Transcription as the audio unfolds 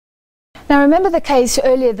Now, remember the case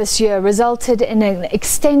earlier this year resulted in an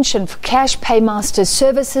extension for Cash Paymaster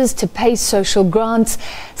Services to pay social grants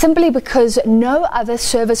simply because no other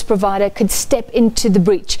service provider could step into the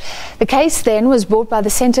breach. The case then was brought by the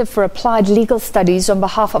Centre for Applied Legal Studies on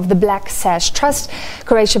behalf of the Black Sash Trust.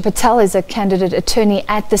 Kuraisha Patel is a candidate attorney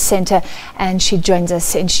at the centre and she joins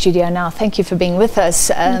us in studio now. Thank you for being with us,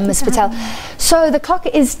 Ms. Patel. So the clock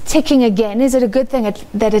is ticking again. Is it a good thing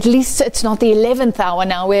that at least it's not the 11th hour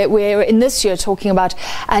now? We're in this year talking about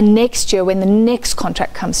next year when the next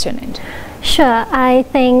contract comes to an end. Sure. I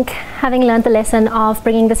think having learned the lesson of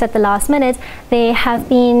bringing this at the last minute, there have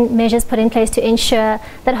been measures put in place to ensure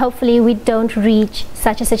that hopefully we don't reach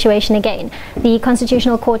such a situation again. The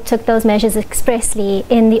Constitutional Court took those measures expressly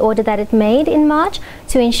in the order that it made in March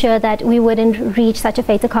to ensure that we wouldn't reach such a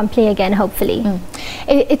fait accompli again, hopefully.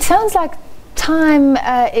 It sounds like time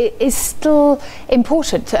is still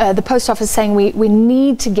important. The Post Office saying we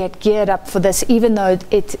need to get geared up for this, even though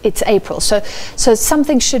it's April. So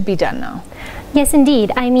something should be done now. Yes,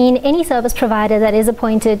 indeed. I mean, any service provider that is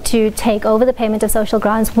appointed to take over the payment of social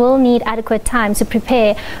grants will need adequate time to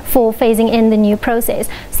prepare for phasing in the new process.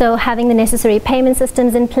 So having the necessary payment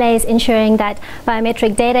systems in place, ensuring that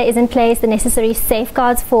biometric data is in place, the necessary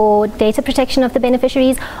safeguards for data protection of the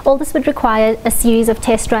beneficiaries, all this would require a series of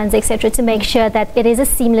test runs, etc., to make sure that it is a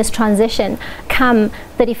seamless transition come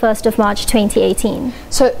 31st of March 2018.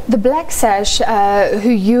 So the Black Sash, who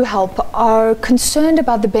you help, are concerned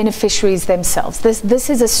about the beneficiaries themselves. This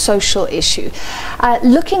is a social issue.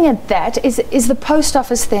 Looking at that, is the Post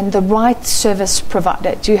Office then the right service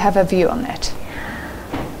provider? Do you have a view on that?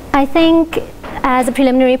 I think as a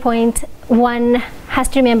preliminary point, one has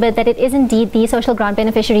to remember that it is indeed the social grant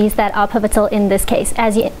beneficiaries that are pivotal in this case.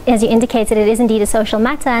 As you indicated, it is indeed a social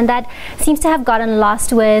matter, and that seems to have gotten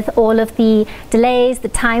lost with all of the delays, the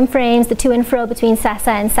time frames, the to and fro between SASSA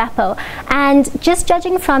and SAPO. And just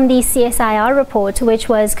judging from the CSIR report, which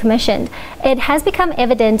was commissioned, it has become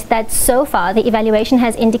evident that so far the evaluation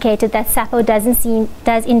has indicated that SAPO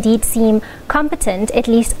does indeed seem competent, at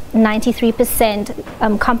least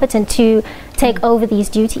 93% competent to take over these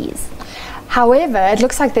duties. However, it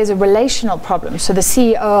looks like there's a relational problem. So the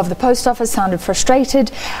CEO of the Post Office sounded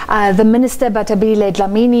frustrated. The Minister Bathabile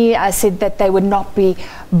Dlamini said that they would not be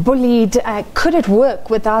bullied. Could it work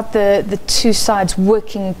without the two sides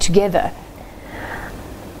working together?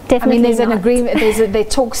 Definitely. I mean, there's not. an agreement. There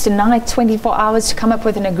talks tonight, 24 hours to come up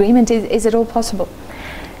with an agreement. Is it all possible?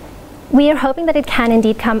 We are hoping that it can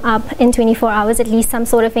indeed come up in 24 hours, at least some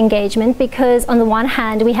sort of engagement, because on the one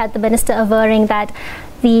hand, we had the Minister averring that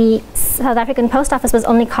the South African Post Office was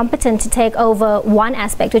only competent to take over one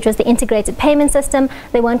aspect, which was the integrated payment system.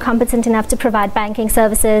 They weren't competent enough to provide banking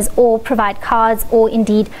services or provide cards or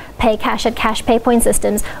indeed pay cash at cash pay point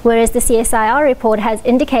systems, whereas the CSIR report has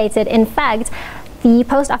indicated, in fact, the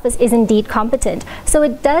Post Office is indeed competent. So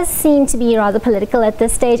it does seem to be rather political at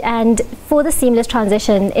this stage, and for the seamless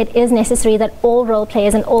transition, it is necessary that all role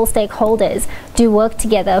players and all stakeholders do work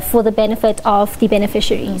together for the benefit of the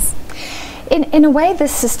beneficiaries. In a way,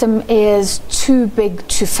 this system is too big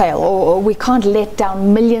to fail, or we can't let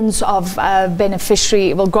down millions of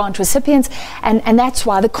grant recipients, and that's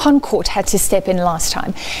why the ConCourt had to step in last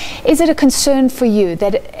time. Is it a concern for you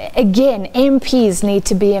that, again, MPs need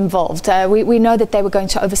to be involved? We know that they were going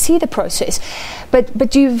to oversee the process, but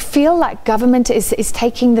do you feel like government is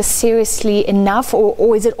taking this seriously enough,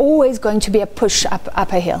 or is it always going to be a push up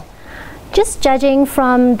a hill? Just judging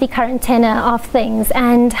from the current tenor of things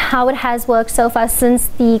and how it has worked so far since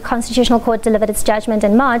the Constitutional Court delivered its judgment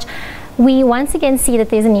in March, we once again see that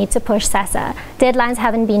there's a need to push SASSA. Deadlines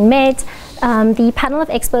haven't been met. The panel of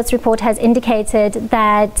experts report has indicated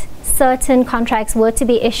that certain contracts were to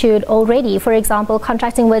be issued already. For example,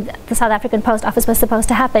 contracting with the South African Post Office was supposed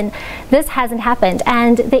to happen. This hasn't happened,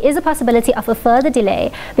 and there is a possibility of a further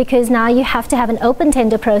delay because now you have to have an open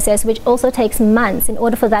tender process, which also takes months in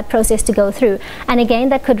order for that process to go through. And again,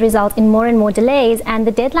 that could result in more and more delays, and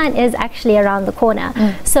the deadline is actually around the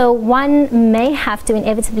corner. So one may have to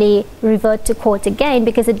inevitably revert to court again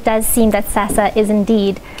because it does seem that SASSA is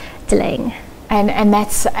indeed delaying. And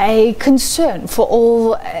that's a concern for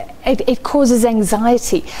all. It causes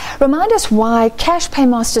anxiety. Remind us why Cash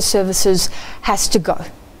Paymaster Services has to go.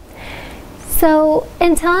 So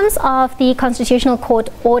in terms of the Constitutional Court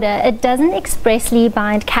order, it doesn't expressly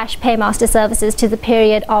bind Cash Paymaster Services to the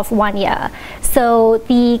period of 1 year. So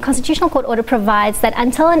the Constitutional Court order provides that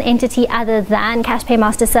until an entity other than Cash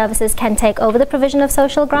Paymaster Services can take over the provision of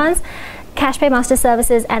social grants, Cash Paymaster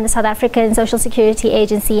Services and the South African Social Security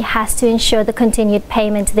Agency has to ensure the continued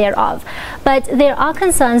payment thereof. But there are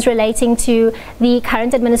concerns relating to the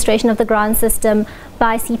current administration of the grant system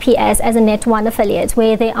by CPS as a Net 1 affiliate,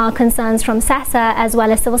 where there are concerns from SASSA as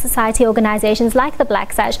well as civil society organizations like the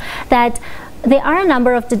Black Sash that there are a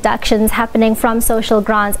number of deductions happening from social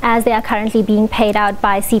grants as they are currently being paid out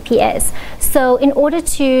by CPS. So in order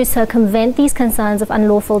to circumvent these concerns of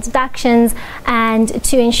unlawful deductions and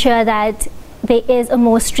to ensure that there is a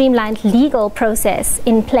more streamlined legal process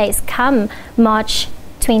in place come March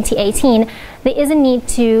 2018, there is a need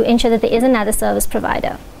to ensure that there is another service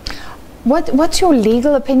provider. What's your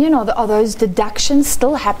legal opinion? Are those deductions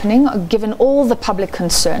still happening, given all the public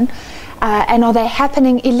concern? And are they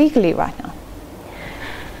happening illegally right now?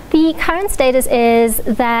 The current status is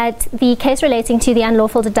that the case relating to the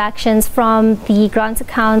unlawful deductions from the grant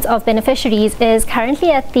accounts of beneficiaries is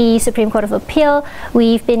currently at the Supreme Court of Appeal.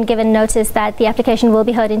 We've been given notice that the application will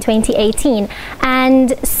be heard in 2018.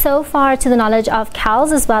 And so far, to the knowledge of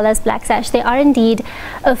CALS as well as Black Sash, there are indeed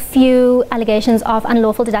a few allegations of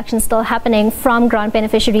unlawful deductions still happening from grant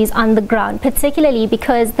beneficiaries on the ground, particularly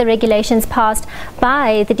because the regulations passed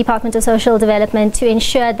by the Department of Social Development to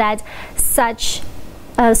ensure that such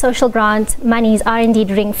social grant monies are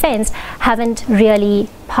indeed ring-fenced haven't really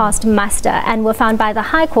passed muster and were found by the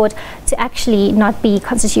High Court to actually not be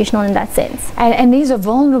constitutional in that sense. And these are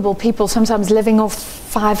vulnerable people, sometimes living off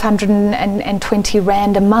 520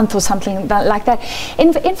 Rand a month or something like that.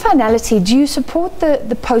 In finality, do you support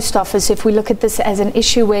the Post Office if we look at this as an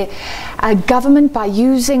issue where government, by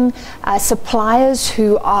using suppliers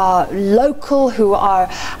who are local, who are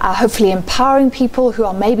hopefully empowering people, who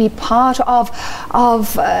are maybe part of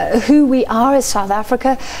who we are as South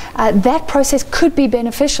Africa, that process could be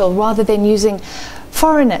beneficial rather than using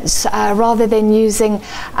foreigners, rather than using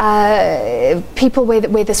people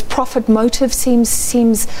where this profit motive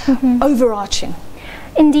seems overarching?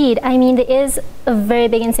 Indeed, I mean, there is a very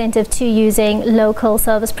big incentive to using local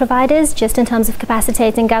service providers just in terms of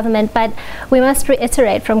capacitating government, but we must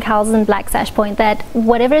reiterate from CALS and Black Sash point that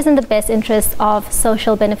whatever is in the best interest of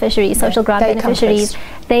social beneficiaries, social grant beneficiaries,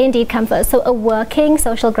 they indeed come first. So a working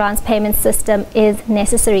social grants payment system is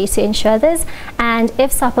necessary to ensure this, and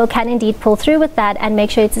if SAPO can indeed pull through with that and make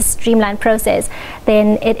sure it's a streamlined process,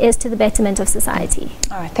 then it is to the betterment of society.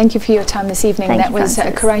 All right, thank you for your time this evening. Thank that you, was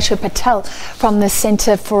Francis. Kuraisha Patel from the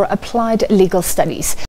Centre for Applied Legal Studies.